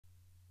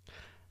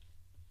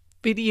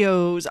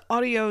Videos,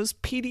 audios,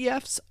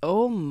 PDFs,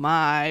 oh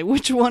my,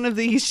 which one of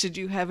these should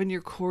you have in your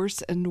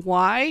course and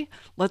why?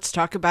 Let's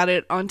talk about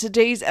it on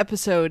today's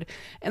episode,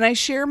 and I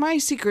share my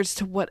secrets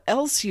to what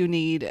else you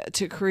need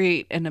to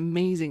create an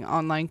amazing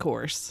online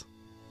course.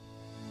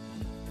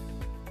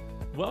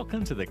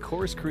 Welcome to the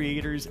Course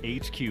Creators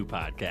HQ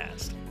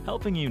podcast,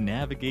 helping you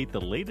navigate the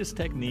latest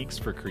techniques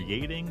for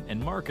creating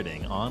and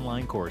marketing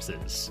online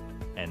courses.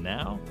 And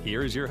now,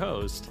 here's your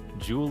host,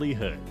 Julie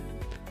Hood.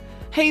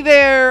 Hey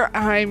there,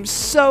 I'm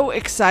so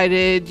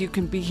excited you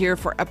can be here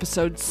for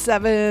episode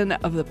 7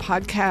 of the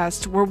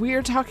podcast, where we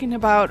are talking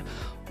about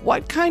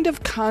what kind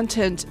of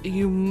content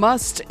you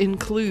must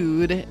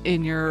include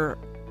in your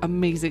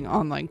amazing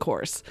online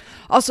course.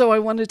 Also, I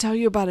want to tell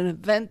you about an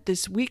event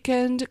this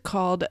weekend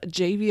called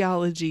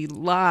JVology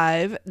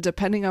Live.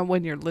 Depending on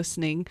when you're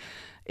listening,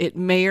 it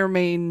may or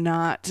may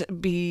not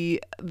be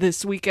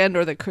this weekend,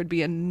 or there could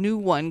be a new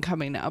one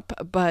coming up,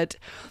 but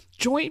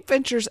joint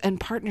ventures and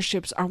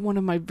partnerships are one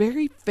of my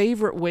very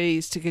favorite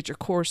ways to get your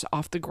course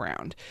off the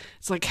ground.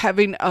 It's like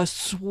having a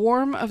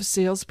swarm of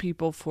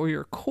salespeople for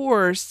your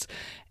course,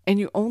 and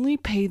you only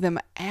pay them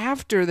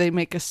after they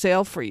make a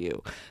sale for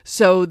you.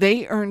 So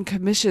they earn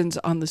commissions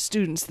on the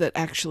students that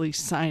actually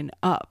sign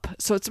up.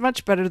 So it's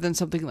much better than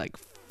something like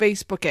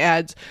Facebook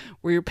ads,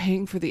 where you're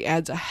paying for the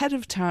ads ahead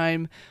of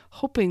time,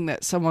 hoping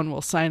that someone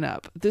will sign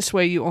up. This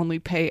way you only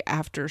pay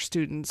after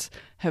students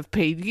have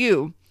paid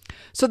you.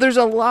 So there's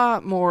a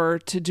lot more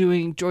to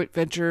doing joint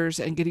ventures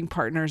and getting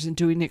partners and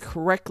doing it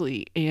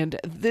correctly. And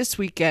this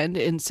weekend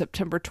in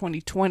September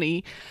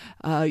 2020,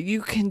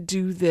 you can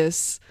do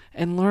this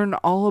and learn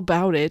all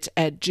about it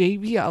at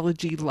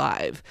JVology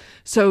Live.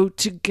 So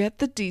to get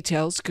the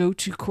details, go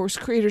to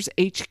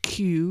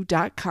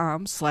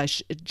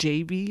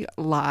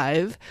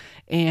coursecreatorshq.com/JVLive,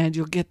 and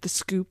you'll get the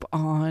scoop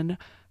on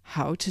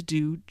how to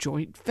do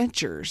joint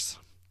ventures.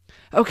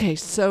 Okay,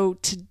 so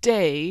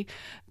today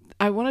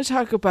I want to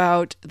talk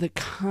about the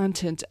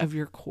content of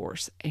your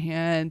course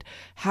and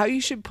how you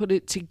should put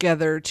it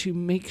together to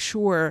make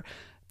sure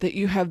that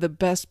you have the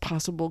best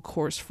possible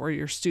course for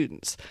your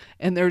students.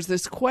 And there's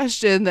this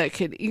question that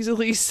can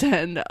easily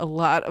send a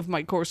lot of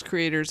my course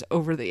creators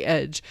over the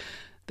edge.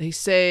 They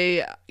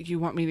say, you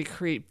want me to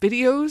create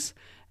videos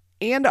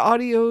and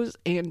audios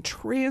and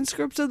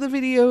transcripts of the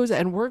videos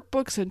and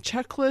workbooks and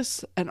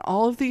checklists and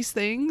all of these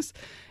things.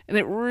 And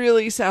it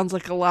really sounds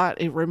like a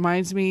lot. It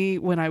reminds me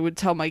when I would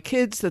tell my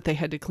kids that they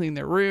had to clean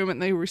their room,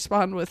 and they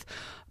respond with,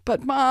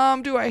 "But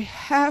Mom, do I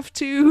have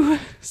to?"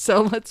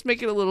 So let's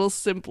make it a little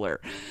simpler.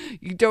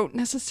 You don't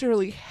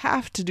necessarily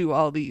have to do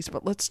all these,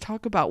 but let's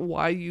talk about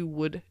why you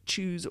would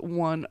choose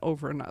one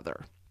over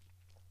another.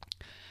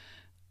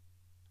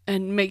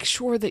 And make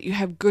sure that you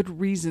have good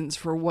reasons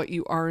for what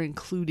you are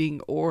including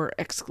or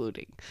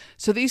excluding.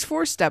 So these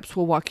 4 steps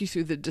will walk you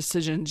through the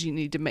decisions you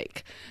need to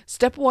make.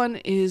 Step 1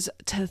 is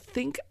to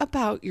think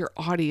about your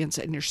audience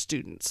and your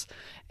students,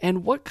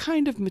 and what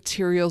kind of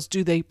materials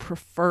do they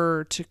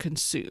prefer to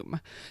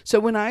consume. So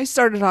when I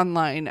started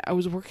online, I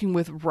was working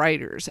with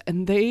writers,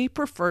 and they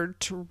preferred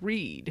to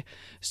read.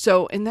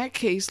 So in that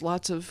case,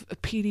 lots of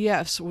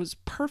PDFs was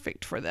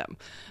perfect for them.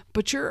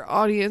 But your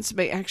audience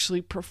may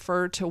actually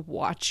prefer to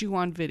watch you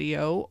on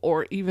video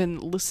or even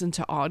listen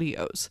to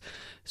audios.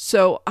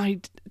 So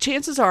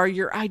chances are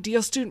your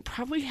ideal student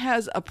probably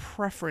has a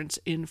preference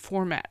in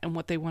format and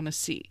what they want to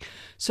see.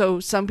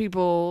 So some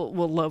people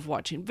will love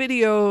watching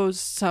videos.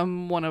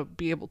 Some want to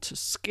be able to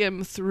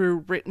skim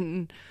through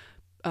written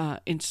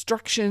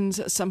instructions.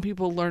 Some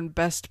people learn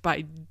best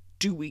by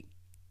doing.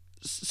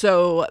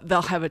 So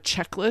they'll have a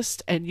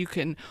checklist, and you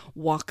can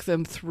walk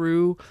them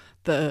through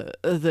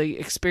the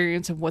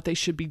experience of what they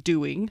should be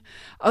doing.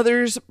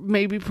 Others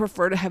maybe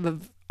prefer to have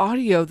an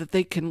audio that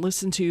they can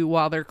listen to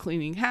while they're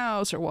cleaning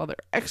house, or while they're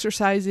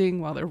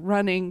exercising, while they're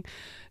running.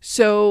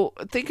 So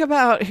think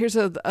about, here's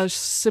a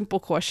simple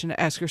question to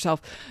ask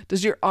yourself.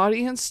 Does your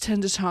audience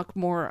tend to talk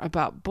more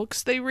about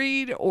books they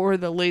read or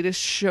the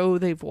latest show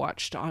they've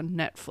watched on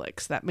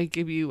Netflix? That may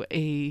give you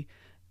an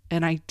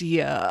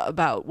idea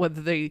about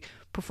whether they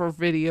prefer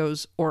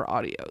videos or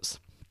audios.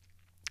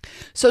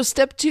 So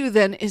step 2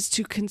 then is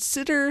to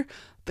consider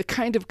the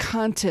kind of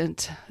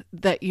content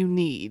that you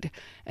need.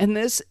 And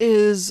this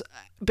is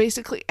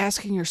basically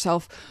asking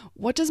yourself,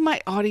 what does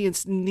my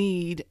audience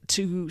need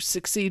to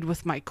succeed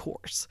with my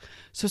course?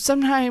 So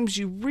sometimes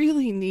you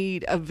really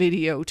need a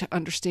video to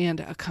understand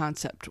a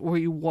concept, where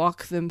you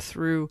walk them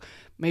through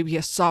maybe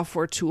a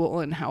software tool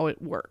and how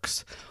it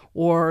works,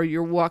 or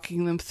you're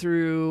walking them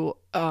through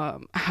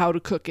how to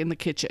cook in the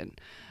kitchen.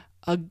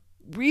 A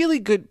really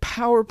good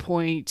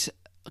PowerPoint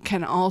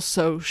can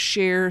also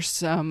share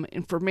some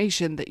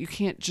information that you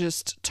can't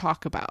just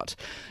talk about.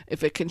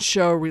 If it can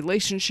show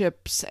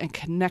relationships and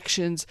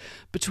connections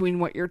between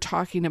what you're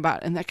talking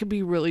about, and that can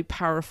be really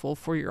powerful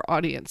for your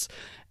audience.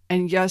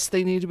 And yes,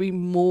 they need to be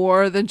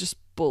more than just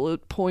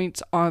bullet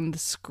points on the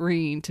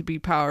screen to be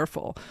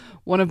powerful.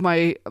 One of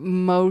my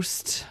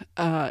most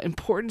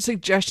important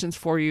suggestions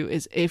for you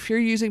is, if you're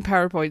using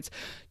PowerPoints,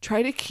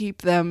 try to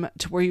keep them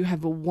to where you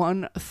have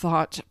one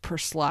thought per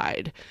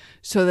slide,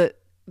 so that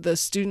the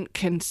student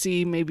can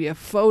see maybe a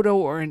photo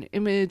or an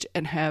image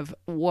and have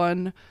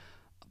one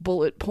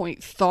bullet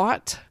point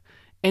thought.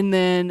 And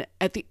then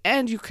at the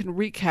end, you can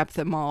recap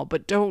them all,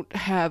 but don't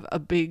have a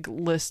big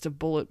list of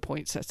bullet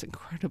points. That's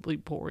incredibly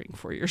boring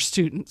for your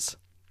students.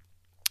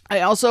 I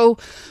also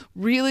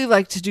really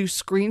like to do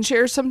screen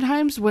share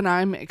sometimes when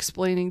I'm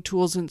explaining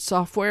tools and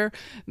software.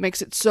 It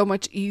makes it so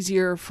much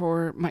easier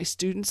for my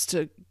students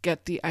to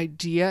get the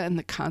idea and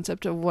the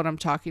concept of what I'm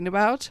talking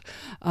about.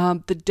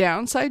 The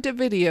downside to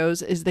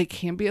videos is they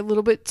can be a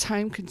little bit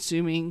time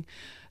consuming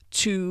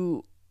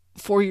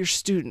for your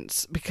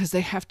students because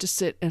they have to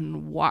sit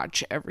and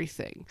watch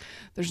everything.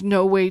 There's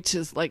no way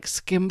to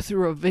skim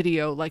through a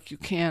video like you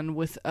can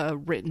with a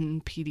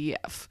written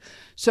PDF.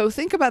 So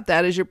think about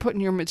that as you're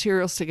putting your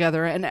materials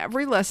together, and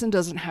every lesson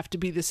doesn't have to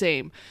be the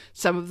same.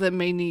 Some of them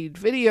may need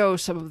video,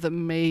 some of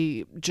them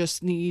may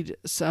just need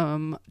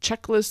some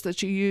checklists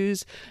that you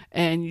use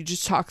and you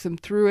just talk them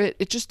through it.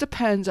 It just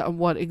depends on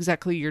what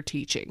exactly you're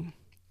teaching.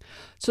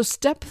 So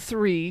step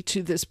 3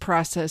 to this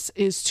process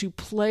is to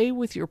play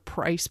with your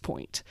price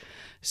point.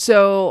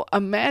 So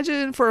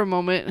imagine for a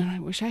moment, and I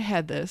wish I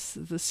had this,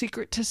 the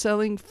secret to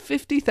selling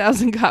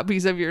 50,000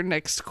 copies of your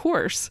next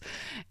course.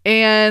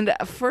 And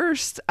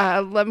first,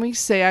 let me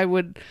say I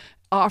would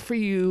offer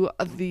you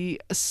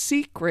the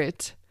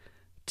secret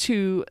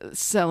to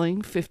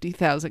selling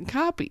 50,000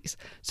 copies.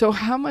 So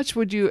how much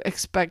would you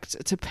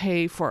expect to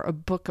pay for a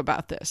book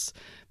about this?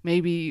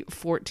 Maybe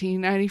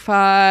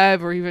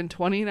 $14.95 or even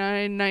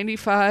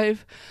 $29.95.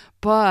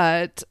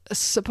 But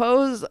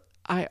suppose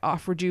I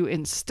offered you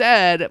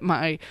instead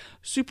my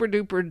super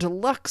duper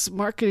deluxe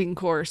marketing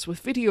course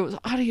with videos,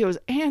 audios,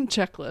 and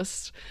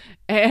checklists.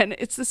 And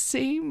it's the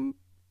same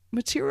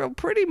material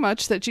pretty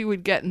much that you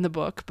would get in the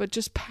book, but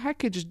just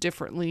packaged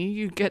differently.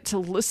 You get to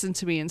listen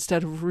to me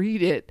instead of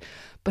read it.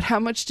 But how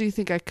much do you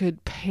think I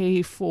could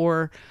pay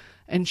for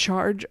and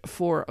charge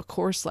for a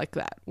course like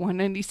that?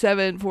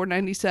 $197,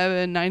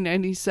 $497,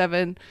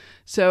 $997.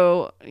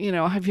 So,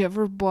 have you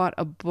ever bought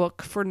a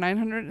book for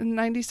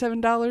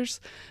 $997?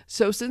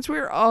 So since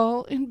we're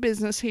all in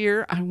business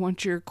here, I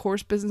want your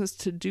course business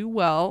to do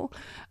well.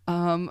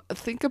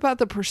 Think about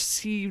the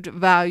perceived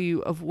value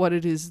of what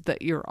it is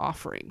that you're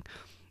offering.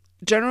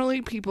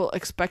 Generally, people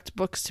expect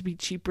books to be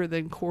cheaper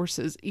than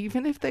courses,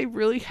 even if they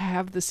really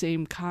have the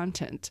same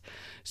content.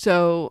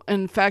 So,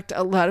 in fact,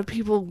 a lot of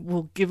people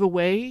will give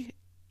away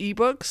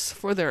ebooks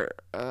for their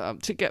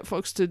to get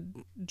folks to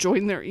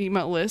join their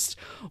email list,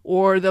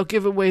 or they'll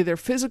give away their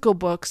physical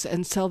books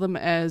and sell them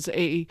as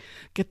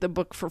get the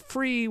book for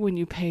free when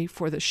you pay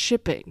for the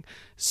shipping.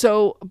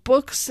 So,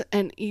 books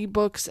and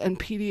ebooks and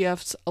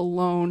PDFs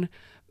alone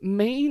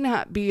may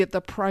not be at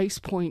the price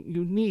point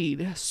you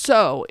need.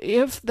 So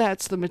if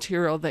that's the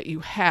material that you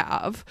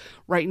have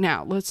right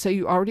now, let's say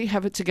you already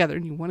have it together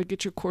and you want to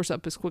get your course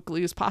up as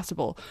quickly as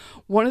possible,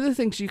 one of the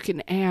things you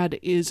can add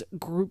is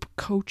group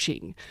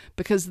coaching,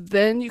 because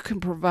then you can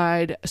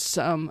provide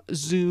some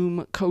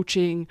Zoom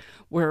coaching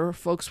where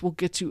folks will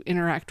get to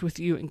interact with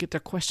you and get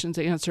their questions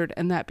answered,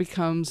 and that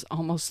becomes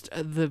almost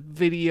the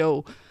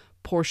video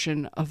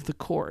portion of the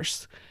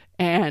course.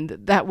 And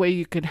that way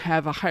you can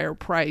have a higher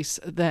price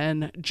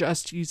than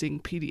just using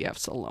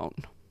PDFs alone.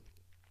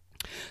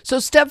 So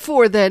step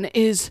 4 then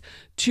is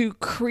to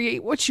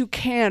create what you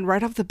can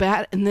right off the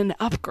bat and then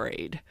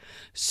upgrade.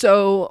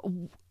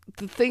 So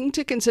the thing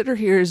to consider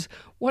here is,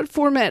 what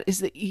format is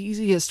the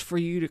easiest for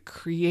you to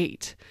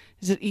create?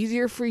 Is it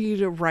easier for you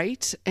to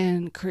write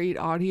and create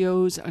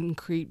audios and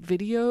create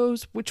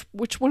videos?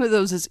 Which one of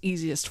those is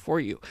easiest for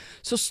you?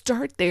 So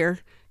start there.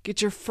 Get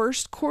your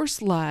first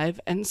course live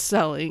and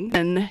selling,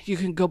 and you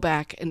can go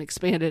back and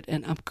expand it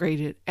and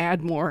upgrade it,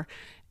 add more.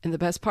 And the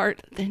best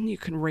part, then you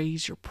can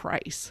raise your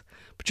price.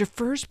 But your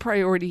first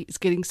priority is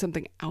getting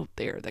something out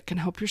there that can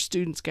help your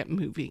students get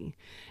moving.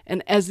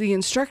 And as the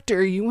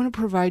instructor, you want to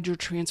provide your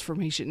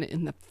transformation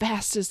in the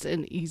fastest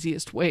and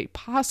easiest way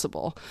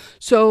possible.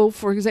 So,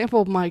 for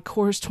example, my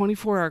course,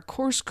 24-Hour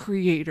Course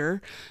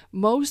Creator,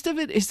 most of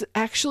it is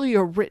actually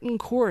a written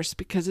course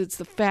because it's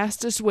the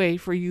fastest way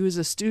for you as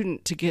a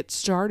student to get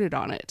started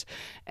on it.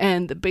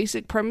 And the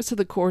basic premise of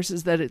the course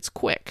is that it's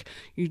quick.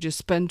 You just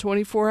spend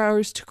 24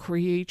 hours to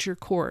create your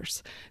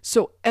course.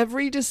 So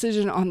every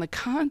decision on the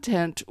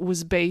content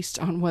was based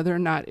on whether or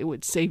not it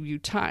would save you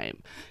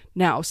time.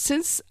 Now,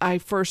 since I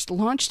first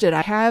launched it,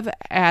 I have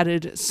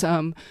added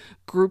some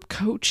group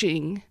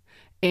coaching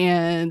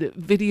and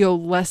video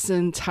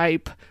lesson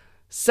type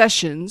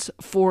sessions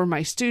for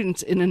my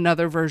students in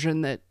another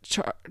version that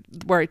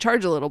where I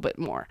charge a little bit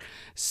more.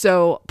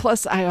 So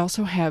plus I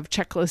also have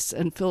checklists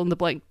and fill in the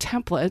blank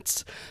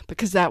templates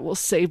because that will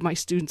save my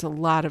students a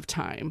lot of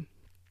time.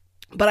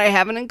 But I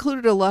haven't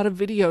included a lot of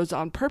videos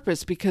on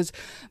purpose because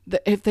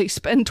if they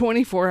spend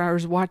 24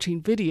 hours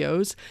watching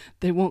videos,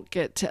 they won't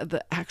get to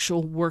the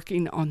actual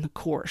working on the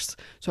course.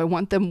 So I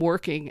want them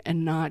working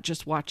and not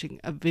just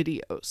watching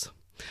videos.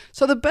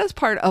 So the best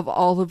part of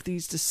all of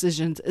these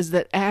decisions is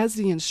that as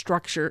the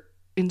instructor,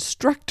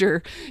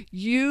 instructor,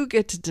 you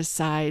get to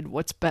decide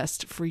what's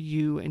best for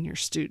you and your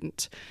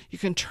student. You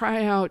can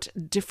try out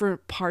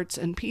different parts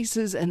and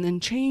pieces and then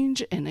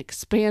change and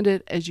expand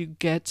it as you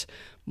get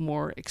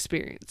more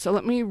experience. So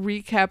let me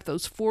recap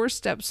those 4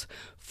 steps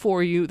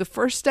for you. The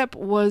first step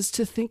was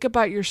to think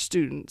about your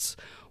students.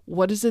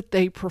 What is it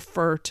they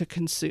prefer to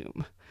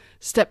consume?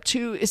 Step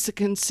 2 is to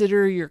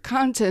consider your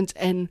content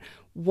and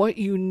what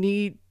you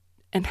need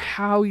and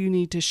how you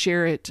need to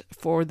share it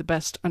for the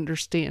best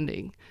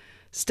understanding.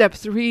 Step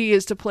 3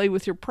 is to play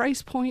with your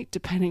price point.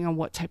 Depending on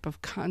what type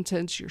of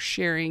content you're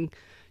sharing,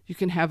 you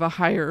can have a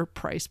higher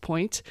price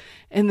point.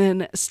 And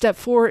then step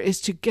 4 is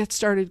to get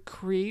started,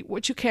 create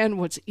what you can,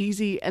 what's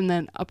easy, and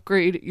then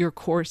upgrade your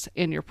course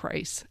and your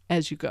price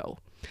as you go.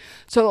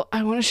 So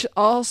I want to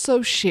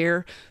also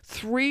share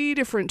 3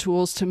 different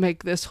tools to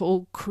make this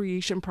whole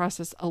creation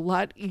process a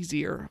lot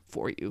easier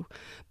for you.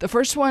 The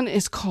first one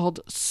is called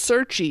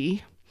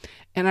Searchie.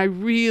 And I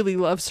really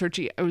love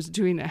Searchie. I was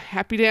doing a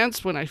happy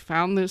dance when I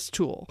found this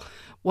tool.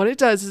 What it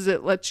does is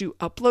it lets you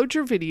upload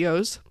your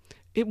videos.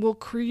 It will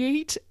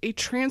create a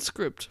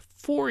transcript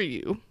for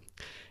you.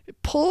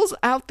 It pulls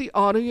out the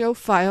audio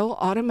file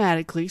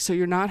automatically, so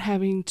you're not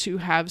having to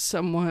have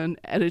someone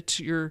edit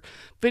your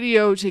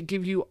video to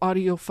give you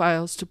audio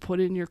files to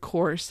put in your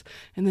course.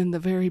 And then the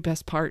very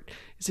best part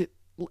is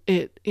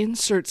it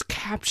inserts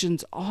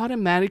captions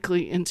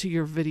automatically into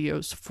your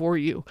videos for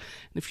you.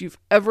 And if you've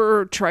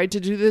ever tried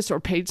to do this or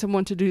paid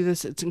someone to do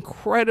this, it's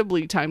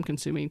incredibly time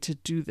consuming to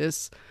do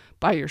this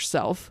by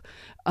yourself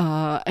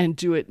and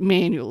do it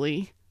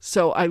manually.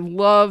 So I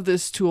love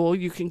this tool.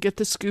 You can get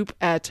the scoop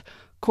at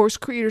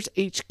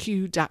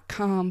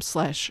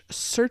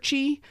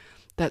coursecreatorshq.com/Searchie.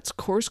 That's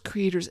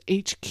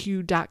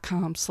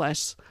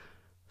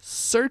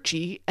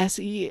coursecreatorshq.com/Searchie,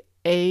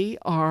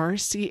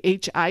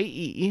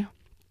 SEARCHIE.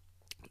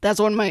 That's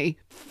one of my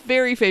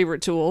very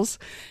favorite tools.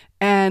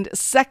 And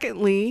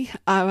secondly,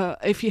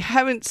 if you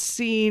haven't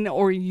seen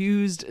or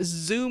used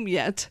Zoom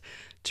yet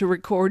to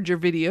record your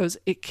videos,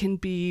 it can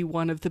be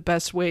one of the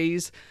best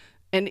ways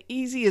and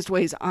easiest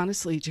ways,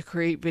 honestly, to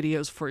create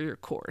videos for your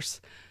course.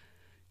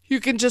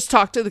 You can just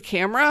talk to the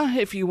camera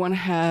if you want to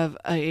have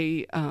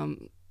a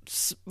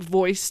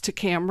voice to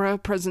camera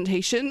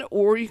presentation,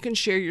 or you can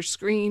share your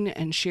screen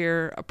and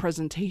share a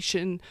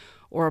presentation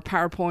or a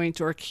PowerPoint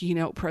or a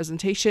keynote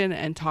presentation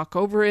and talk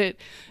over it.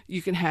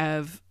 You can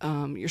have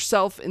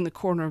yourself in the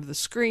corner of the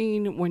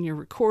screen when you're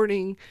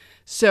recording.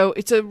 So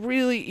it's a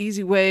really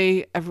easy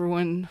way.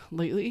 Everyone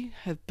lately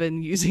have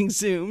been using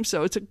Zoom,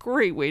 so it's a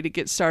great way to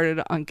get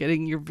started on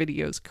getting your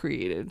videos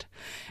created.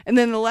 And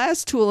then the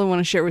last tool I want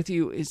to share with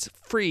you is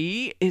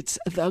free. It's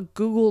the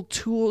Google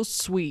Tools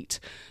Suite.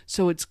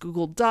 So it's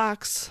Google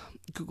Docs,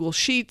 Google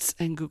Sheets,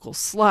 and Google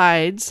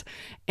Slides,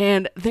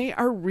 and they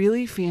are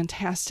really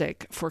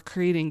fantastic for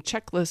creating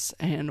checklists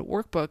and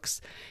workbooks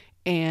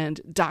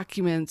and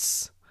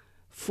documents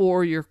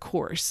for your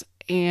course.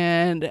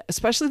 And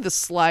especially the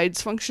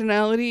slides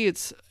functionality,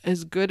 it's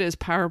as good as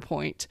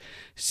PowerPoint.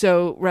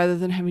 So rather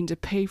than having to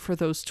pay for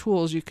those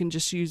tools, you can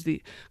just use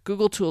the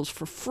Google tools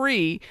for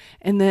free.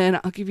 And then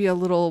I'll give you a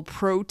little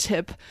pro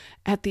tip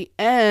at the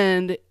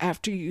end.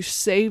 After you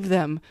save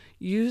them,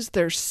 use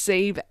their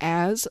save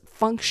as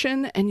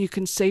function, and you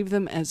can save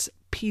them as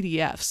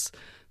PDFs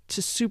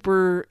to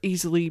super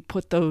easily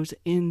put those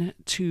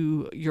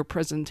into your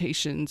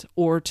presentations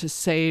or to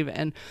save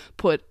and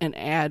put and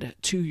add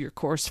to your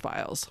course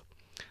files.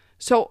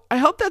 So I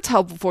hope that's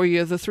helpful for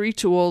you. The 3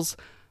 tools,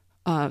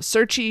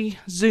 Searchie,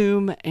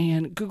 Zoom,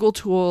 and Google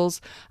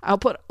Tools. I'll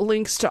put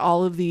links to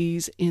all of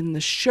these in the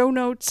show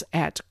notes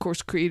at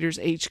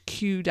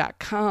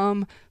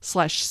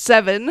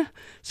coursecreatorshq.com/7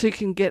 so you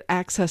can get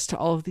access to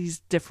all of these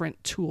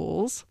different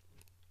tools.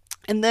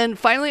 And then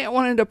finally, I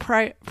wanted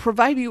to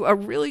provide you a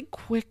really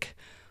quick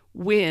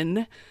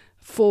win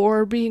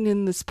for being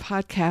in this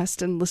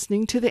podcast and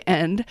listening to the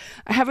end.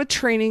 I have a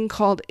training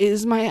called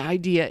Is My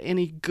Idea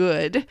Any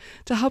Good?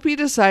 To help you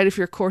decide if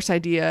your course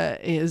idea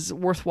is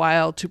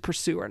worthwhile to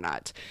pursue or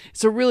not.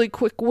 It's a really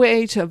quick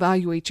way to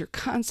evaluate your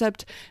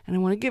concept, and I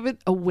want to give it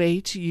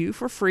away to you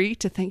for free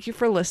to thank you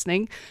for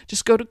listening.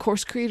 Just go to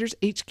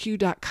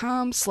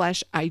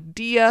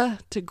coursecreatorshq.com/idea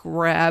to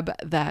grab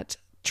that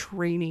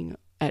training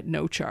at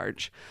no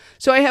charge.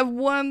 So I have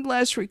one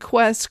last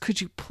request.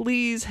 Could you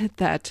please hit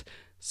that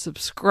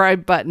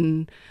subscribe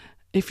button?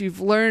 If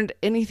you've learned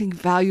anything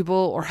valuable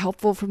or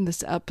helpful from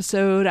this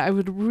episode, I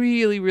would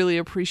really, really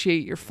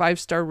appreciate your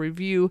 5-star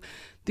review.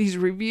 These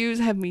reviews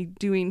have me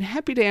doing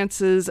happy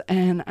dances,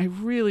 and I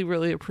really,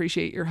 really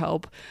appreciate your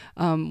help.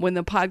 When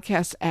the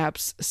podcast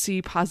apps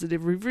see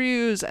positive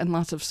reviews and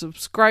lots of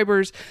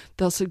subscribers,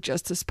 they'll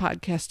suggest this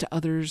podcast to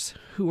others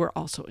who are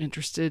also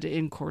interested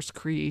in course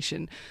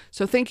creation.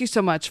 So thank you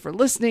so much for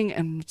listening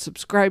and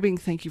subscribing.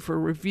 Thank you for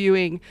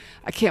reviewing.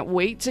 I can't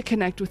wait to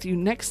connect with you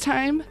next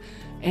time,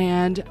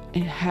 and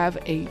have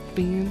a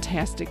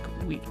fantastic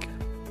week.